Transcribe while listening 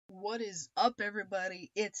What is up,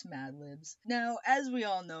 everybody? It's Mad Libs. Now, as we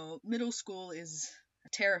all know, middle school is a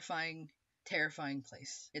terrifying, terrifying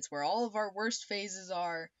place. It's where all of our worst phases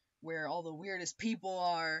are, where all the weirdest people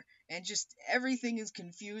are, and just everything is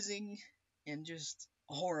confusing and just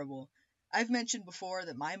horrible. I've mentioned before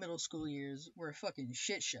that my middle school years were a fucking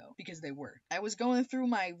shit show, because they were. I was going through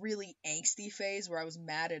my really angsty phase where I was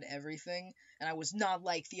mad at everything, and I was not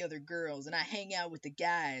like the other girls, and I hang out with the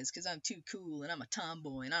guys because I'm too cool, and I'm a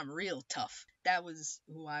tomboy, and I'm real tough. That was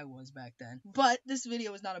who I was back then. But this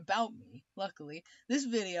video is not about me, luckily. This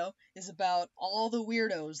video is about all the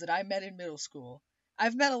weirdos that I met in middle school.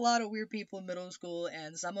 I've met a lot of weird people in middle school,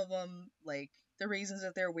 and some of them, like, the reasons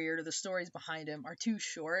that they're weird or the stories behind them are too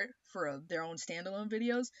short for their own standalone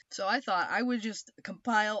videos. So I thought I would just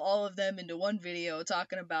compile all of them into one video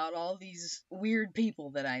talking about all these weird people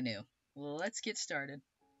that I knew. Well, let's get started.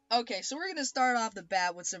 Okay, so we're going to start off the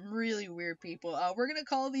bat with some really weird people. We're going to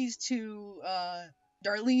call these two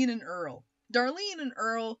Darlene and Earl. Darlene and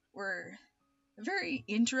Earl were a very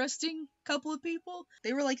interesting couple of people.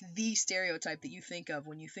 They were like the stereotype that you think of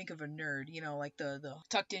when you think of a nerd, you know, like the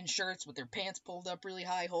tucked in shirts with their pants pulled up really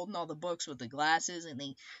high, holding all the books with the glasses, and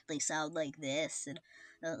they sound like this, and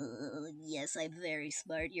yes, I'm very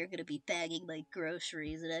smart, you're gonna be bagging my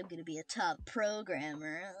groceries, and I'm gonna be a top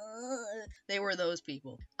programmer. They were those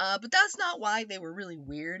people. But that's not why they were really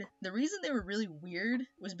weird. The reason they were really weird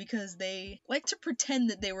was because they like to pretend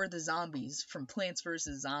that they were the zombies from Plants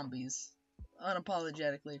vs. Zombies.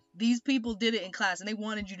 Unapologetically. These people did it in class, and they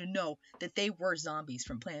wanted you to know that they were zombies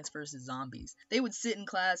from Plants vs. Zombies. They would sit in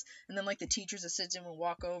class, and then, like, the teachers assistant would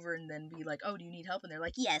walk over and then be like, oh, do you need help? And they're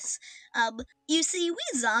like, yes. You see,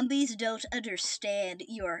 we zombies don't understand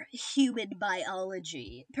your human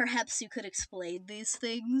biology. Perhaps you could explain these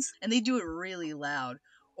things? And they do it really loud.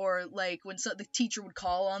 Or, like, when the teacher would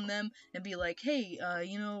call on them and be like, hey,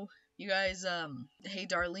 you guys, hey,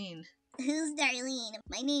 Darlene. Who's Darlene?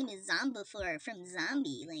 My name is Zombifor from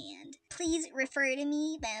Zombieland. Please refer to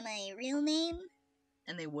me by my real name.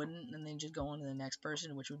 And they wouldn't, and then just go on to the next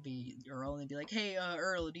person, which would be Earl, and they'd be like, hey,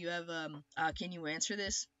 Earl, do you have, can you answer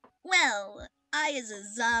this? Well, I, as a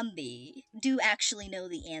zombie, do actually know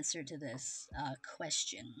the answer to this,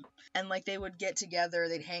 question. And, like, they would get together,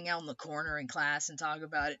 they'd hang out in the corner in class and talk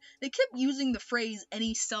about it. They kept using the phrase,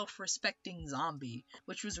 any self-respecting zombie,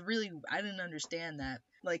 which was really, I didn't understand that.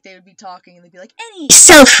 Like, they would be talking, and they'd be like, any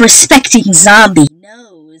self-respecting zombie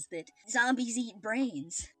knows that zombies eat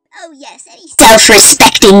brains. Oh yes, any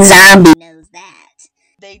self-respecting zombie knows that.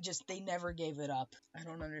 They never gave it up. I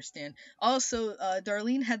don't understand. Also,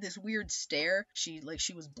 Darlene had this weird stare. She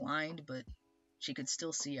was blind, but she could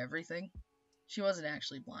still see everything. She wasn't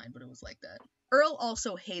actually blind, but it was like that. Earl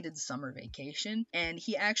also hated summer vacation, and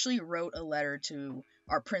he actually wrote a letter to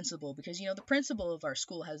our principal, because, you know, the principal of our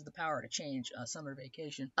school has the power to change summer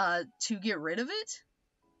vacation, to get rid of it.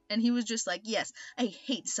 And he was just like, yes, I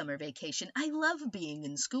hate summer vacation. I love being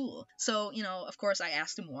in school. So, you know, of course, I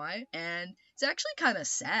asked him why, and it's actually kind of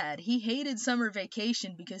sad. He hated summer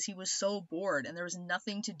vacation because he was so bored, and there was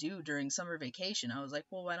nothing to do during summer vacation. I was like,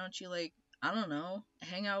 well, why don't you, like, I don't know,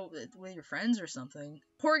 hang out with your friends or something.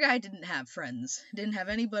 Poor guy didn't have friends. Didn't have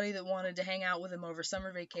anybody that wanted to hang out with him over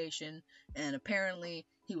summer vacation, and apparently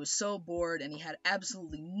he was so bored and he had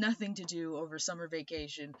absolutely nothing to do over summer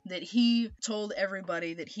vacation that he told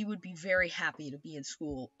everybody that he would be very happy to be in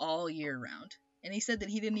school all year round. And he said that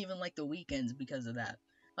he didn't even like the weekends because of that.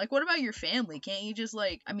 Like, what about your family? Can't you just,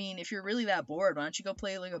 like, I mean, if you're really that bored, why don't you go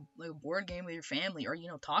play, like a board game with your family, or, you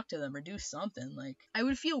know, talk to them, or do something? Like, I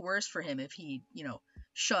would feel worse for him if he, you know,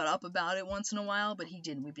 shut up about it once in a while, but he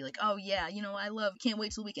didn't. We'd be like, oh, yeah, you know, can't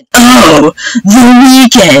wait till the weekend. Oh, the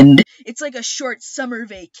weekend! It's like a short summer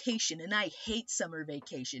vacation, and I hate summer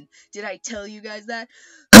vacation. Did I tell you guys that?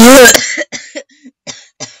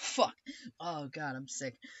 Fuck. Oh, God, I'm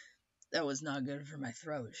sick. That was not good for my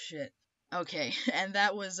throat. Shit. Okay, and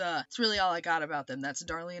that was, that's really all I got about them. That's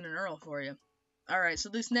Darlene and Earl for you. Alright, so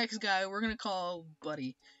this next guy we're gonna call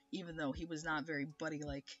Buddy, even though he was not very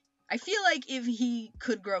buddy-like. I feel like if he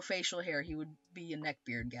could grow facial hair, he would be a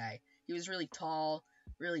neckbeard guy. He was really tall,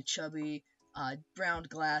 really chubby, round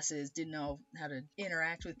glasses, didn't know how to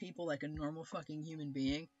interact with people like a normal fucking human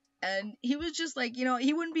being. And he was just like, you know,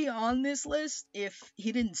 he wouldn't be on this list if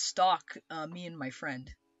he didn't stalk me and my friend.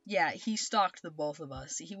 Yeah, he stalked the both of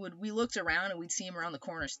us. We looked around and we'd see him around the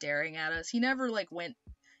corner staring at us. He never, like,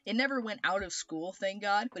 it never went out of school, thank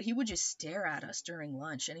God, but he would just stare at us during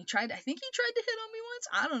lunch, and I think he tried to hit on me once.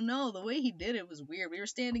 I don't know, the way he did it was weird.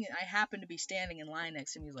 I happened to be standing in line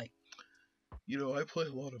next to him. He was like, you know, I play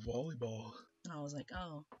a lot of volleyball. And I was like,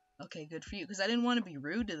 oh, okay, good for you. Because I didn't want to be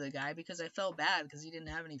rude to the guy because I felt bad because he didn't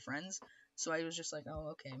have any friends. So I was just like,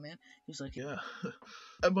 oh, okay, man. He was like, Yeah.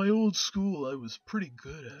 At my old school, I was pretty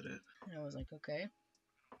good at it. and I was like, okay,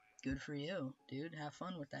 good for you, dude. Have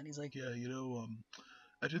fun with that. And he's like, Yeah,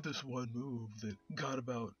 I did this one move that got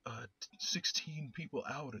about 16 people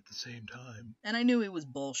out at the same time. and I knew he was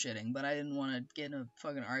bullshitting, but I didn't want to get in a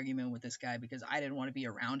fucking argument with this guy because I didn't want to be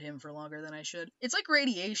around him for longer than I should. It's like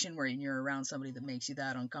radiation where you're around somebody that makes you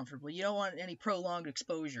that uncomfortable. You don't want any prolonged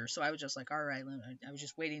exposure. So I was just like, all right, I was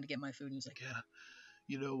just waiting to get my food. And he was like, Yeah,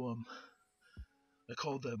 I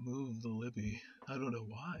called that move the Libby. I don't know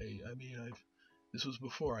why. I mean, this was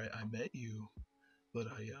before I met you, but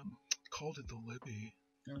I called it the Libby.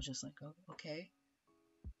 and I was just like, oh, okay.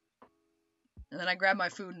 And then I grabbed my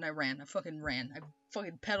food and I ran. I fucking ran. I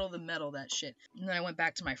fucking pedal the metal that shit. And then I went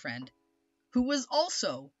back to my friend, who was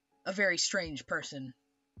also a very strange person.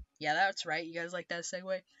 Yeah, that's right. You guys like that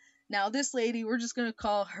segue? Now, this lady, we're just gonna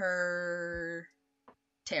call her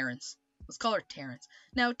Terrence. Let's call her Terrence.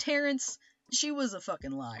 Now, Terrence, she was a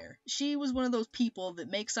fucking liar. She was one of those people that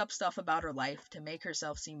makes up stuff about her life to make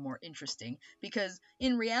herself seem more interesting, because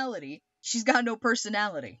in reality, she's got no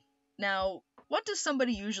personality. Now, what does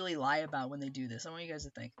somebody usually lie about when they do this? I want you guys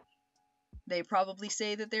to think. They probably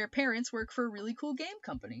say that their parents work for a really cool game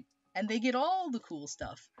company, and they get all the cool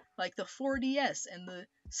stuff, like the 4DS and the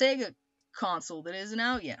Sega console that isn't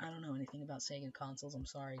out yet. I don't know anything about Sega consoles, I'm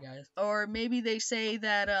sorry, guys. Or maybe they say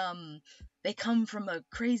that they come from a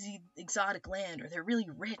crazy exotic land, or they're really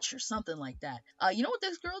rich, or something like that. You know what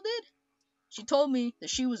this girl did? She told me that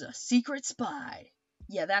she was a secret spy.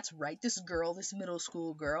 Yeah, that's right. This girl, this middle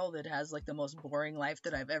school girl that has like the most boring life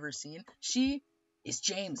that I've ever seen, she is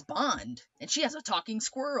James Bond, and she has a talking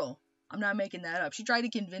squirrel. I'm not making that up. She tried to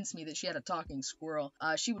convince me that she had a talking squirrel.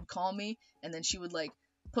 She would call me, and then she would like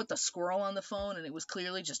put the squirrel on the phone, and it was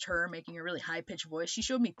clearly just her making a really high-pitched voice. She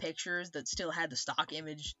showed me pictures that still had the stock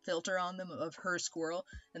image filter on them of her squirrel,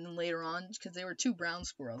 and then later on, because they were two brown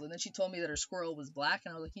squirrels, and then she told me that her squirrel was black,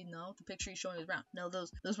 and I was like, no, the picture you showed me was brown. No,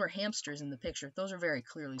 those were hamsters in the picture. Those are very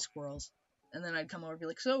clearly squirrels. And then I'd come over and be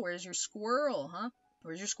like, so, where's your squirrel, huh?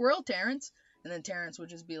 Where's your squirrel, Terrence? And then Terrence would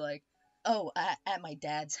just be like, oh, at my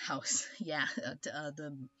dad's house. Yeah,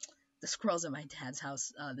 the squirrel's at my dad's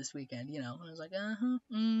house this weekend, you know. And I was like,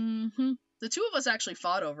 The two of us actually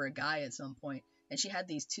fought over a guy at some point, and she had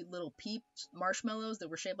these two little peep marshmallows that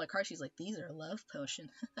were shaped like hearts. She's like, these are a love potion.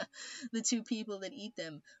 The two people that eat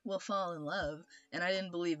them will fall in love. And I didn't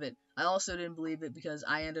believe it. I also didn't believe it because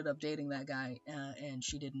I ended up dating that guy, and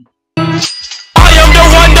she didn't. I am the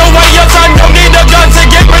one, the way your son don't need a gun to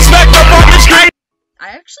get respect up on the street.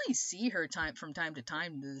 I actually see her from time to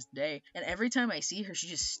time to this day, and every time I see her, she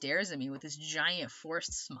just stares at me with this giant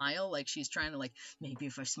forced smile, like she's trying to, like, maybe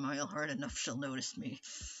if I smile hard enough, she'll notice me.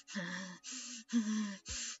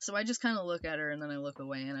 So I just kind of look at her, and then I look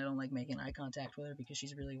away, and I don't like making eye contact with her because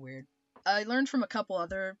she's really weird. I learned from a couple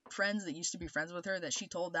other friends that used to be friends with her that she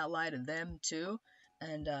told that lie to them, too,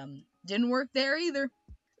 and didn't work there either.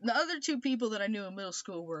 The other two people that I knew in middle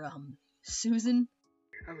school were Susan.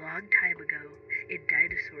 A long time ago, in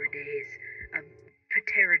dinosaur days, a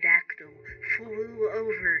pterodactyl flew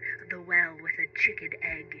over the well with a chicken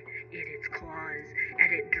egg in its claws,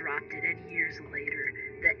 and it dropped it, and years later,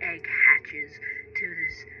 the egg hatches to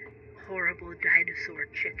this horrible dinosaur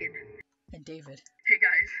chicken. And David. Hey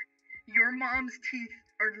guys, your mom's teeth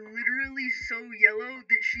are literally so yellow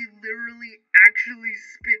that she literally actually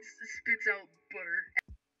spits out butter.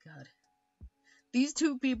 God. These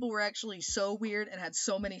two people were actually so weird and had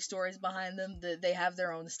so many stories behind them that they have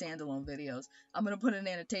their own standalone videos. I'm going to put an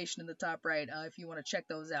annotation in the top right if you want to check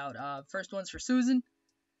those out. First one's for Susan.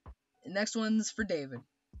 The next one's for David.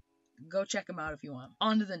 Go check them out if you want.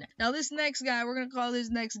 On to the next. Now, this next guy, we're going to call this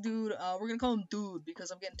next dude, we're going to call him Dude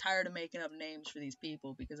because I'm getting tired of making up names for these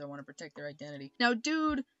people because I want to protect their identity. Now,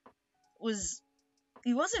 Dude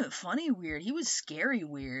he wasn't funny weird, he was scary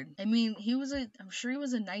weird. I mean, I'm sure he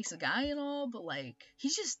was a nice guy and all, but like, he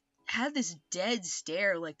just had this dead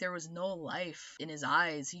stare, like there was no life in his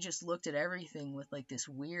eyes. He just looked at everything with like this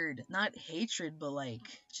weird, not hatred, but like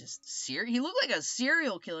just he looked like a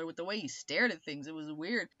serial killer with the way he stared at things. It was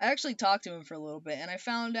weird. I actually talked to him for a little bit, and I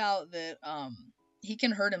found out that He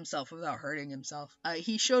can hurt himself without hurting himself.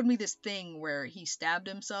 He showed me this thing where he stabbed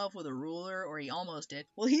himself with a ruler, or he almost did.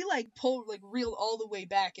 Well, he reeled all the way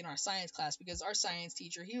back in our science class, because our science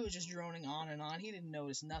teacher, he was just droning on and on. He didn't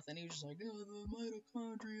notice nothing. He was just like, oh, the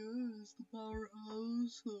mitochondria is the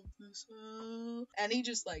powerhouse of the cell. And he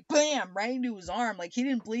just like, bam, right into his arm. Like, he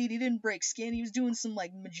didn't bleed, he didn't break skin. He was doing some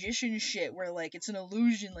like magician shit where like it's an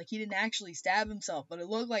illusion. Like, he didn't actually stab himself, but it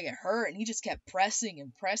looked like it hurt, and he just kept pressing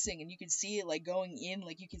and pressing, and you could see it like going in,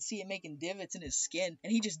 like you could see it making divots in his skin,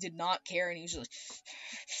 and he just did not care, and he was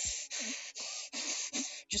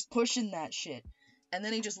just pushing that shit, and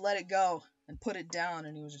then he just let it go and put it down,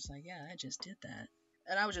 and he was just like, yeah, I just did that.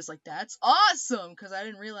 And I was just like, that's awesome, because I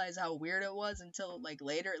didn't realize how weird it was until like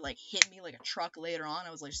later. It like hit me like a truck later on.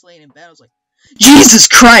 I was like just laying in bed, I was like, Jesus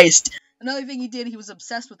Christ. Another thing he did, he was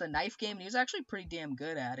obsessed with the knife game, and he was actually pretty damn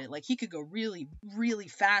good at it. Like, he could go really, really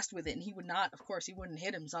fast with it, and he would not, of course, he wouldn't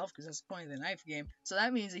hit himself, because that's the point of the knife game. So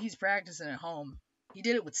that means that he's practicing at home. He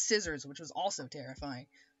did it with scissors, which was also terrifying.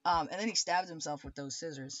 And then he stabbed himself with those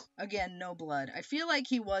scissors. Again, no blood. I feel like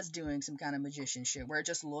he was doing some kind of magician shit, where it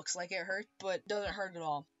just looks like it hurt, but doesn't hurt at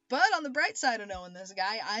all. But on the bright side of knowing this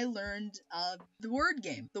guy, I learned the word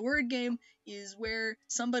game. The word game is where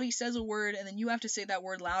somebody says a word, and then you have to say that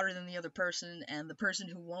word louder than the other person, and the person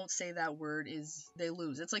who won't say that word they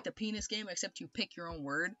lose. It's like the penis game, except you pick your own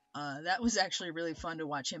word. That was actually really fun to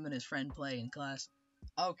watch him and his friend play in class.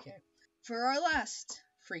 Okay, for our last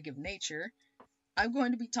freak of nature, I'm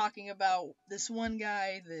going to be talking about this one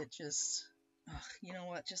guy that just... you know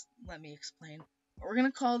what? Just let me explain. We're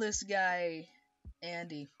gonna call this guy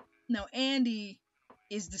Andy. Now, Andy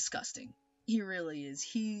is disgusting. He really is.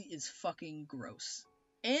 He is fucking gross.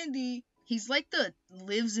 Andy, he's like the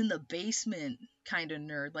lives in the basement kind of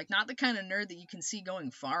nerd. Like, not the kind of nerd that you can see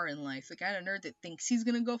going far in life. The kind of nerd that thinks he's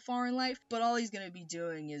gonna go far in life, but all he's gonna be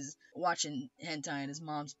doing is watching hentai in his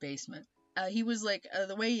mom's basement. He was like,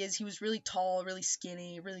 the way he was really tall, really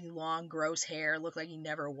skinny, really long, gross hair, looked like he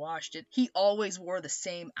never washed it. He always wore the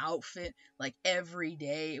same outfit, like, every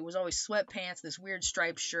day. It was always sweatpants, this weird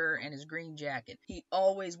striped shirt, and his green jacket. He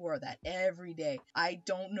always wore that every day. I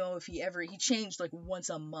don't know if he changed like once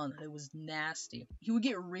a month. It was nasty. He would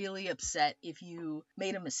get really upset if you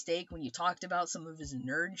made a mistake when you talked about some of his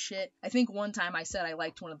nerd shit. I think one time I said I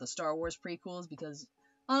liked one of the Star Wars prequels because...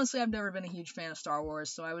 honestly, I've never been a huge fan of Star Wars,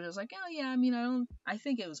 so I was just like, oh yeah, I mean, I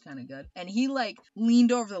think it was kind of good. And he, like,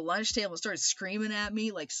 leaned over the lunch table and started screaming at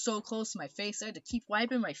me, like, so close to my face. I had to keep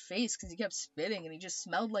wiping my face because he kept spitting, and he just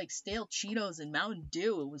smelled like stale Cheetos and Mountain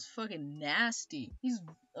Dew. It was fucking nasty.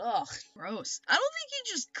 Ugh, gross. I don't think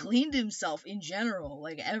he just cleaned himself in general,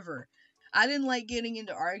 like, ever. I didn't like getting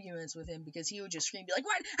into arguments with him because he would just scream, be like,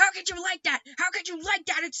 what? How could you like that? How could you like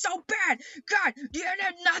that? It's so bad. God, you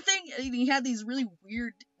have nothing. And he had these really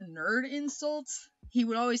weird nerd insults. He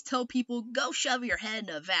would always tell people, go shove your head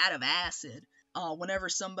in a vat of acid, whenever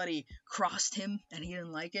somebody crossed him and he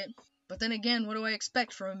didn't like it. But then again, what do I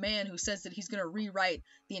expect from a man who says that he's going to rewrite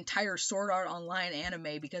the entire Sword Art Online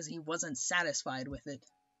anime because he wasn't satisfied with it?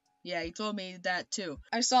 Yeah, he told me that too.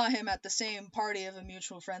 I saw him at the same party of a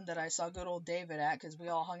mutual friend that I saw good old David at, because we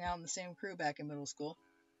all hung out in the same crew back in middle school.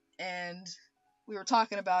 And we were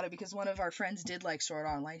talking about it because one of our friends did like Sword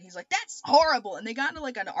Art Online. He's like, that's horrible! And they got into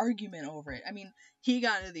like an argument over it. I mean, he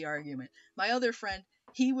got into the argument. My other friend,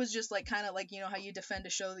 he was just like, kind of like, you know how you defend a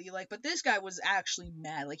show that you like, but this guy was actually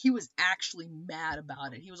mad. Like, he was actually mad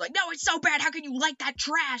about it. He was like, no, it's so bad, how can you like that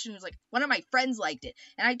trash? And he was like, one of my friends liked it,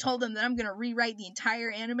 and I told him that I'm gonna rewrite the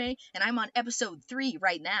entire anime, and I'm on episode 3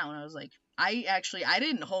 right now. And I was like, I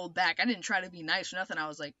didn't hold back. I didn't try to be nice or nothing. I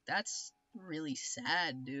was like, that's really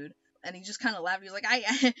sad, dude. And he just kind of laughed. He was like,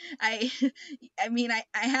 I mean, I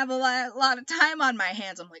have a lot of time on my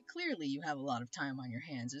hands. I'm like, clearly you have a lot of time on your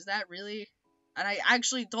hands. Is that really? And I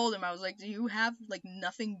actually told him, I was like, do you have, like,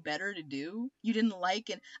 nothing better to do? You didn't like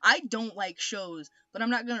it? I don't like shows, but I'm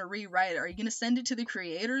not going to rewrite it. Are you going to send it to the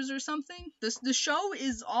creators or something? The show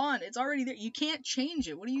is on. It's already there. You can't change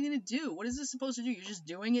it. What are you going to do? What is this supposed to do? You're just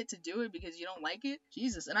doing it to do it because you don't like it?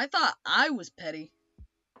 Jesus. And I thought I was petty.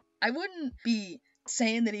 I wouldn't be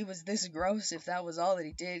saying that he was this gross if that was all that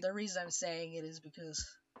he did. The reason I'm saying it is because,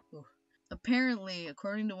 apparently,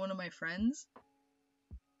 according to one of my friends,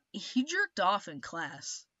 he jerked off in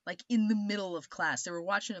class, like in the middle of class. They were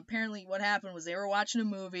watching, apparently what happened was they were watching a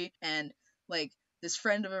movie, and like this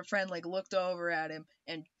friend of a friend like looked over at him,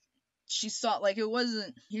 and she saw, like, it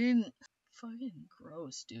wasn't, he didn't, fucking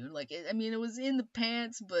gross, dude. Like, I mean, it was in the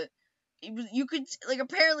pants, but it was, you could, like,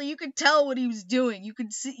 apparently you could tell what he was doing. You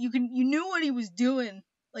could see, you knew what he was doing.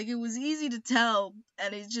 Like, it was easy to tell,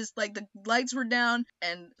 and it's just, like, the lights were down,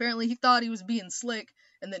 and apparently he thought he was being slick,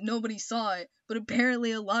 and that nobody saw it, but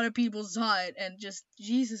apparently a lot of people saw it, and just,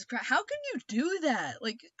 Jesus Christ, how can you do that?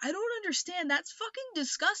 Like, I don't understand. That's fucking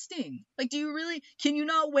disgusting. Like, can you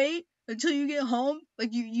not wait until you get home? Like,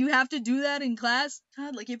 you have to do that in class?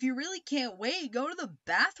 God, like, if you really can't wait, go to the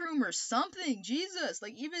bathroom or something. Jesus,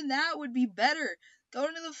 like, even that would be better. Go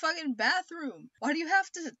into the fucking bathroom. Why do you have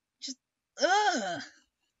to just, ugh.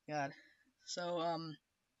 God. So,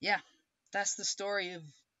 yeah, that's the story of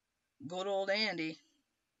good old Andy.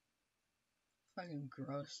 Fucking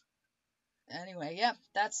gross. Anyway, yeah,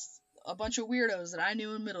 that's a bunch of weirdos that I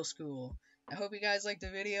knew in middle school. I hope you guys liked the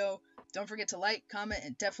video. Don't forget to like, comment,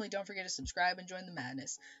 and definitely don't forget to subscribe and join the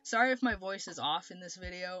madness. Sorry if my voice is off in this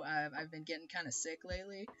video. I've been getting kind of sick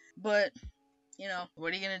lately. But, you know,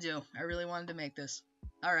 what are you gonna do? I really wanted to make this.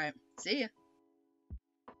 Alright, see ya.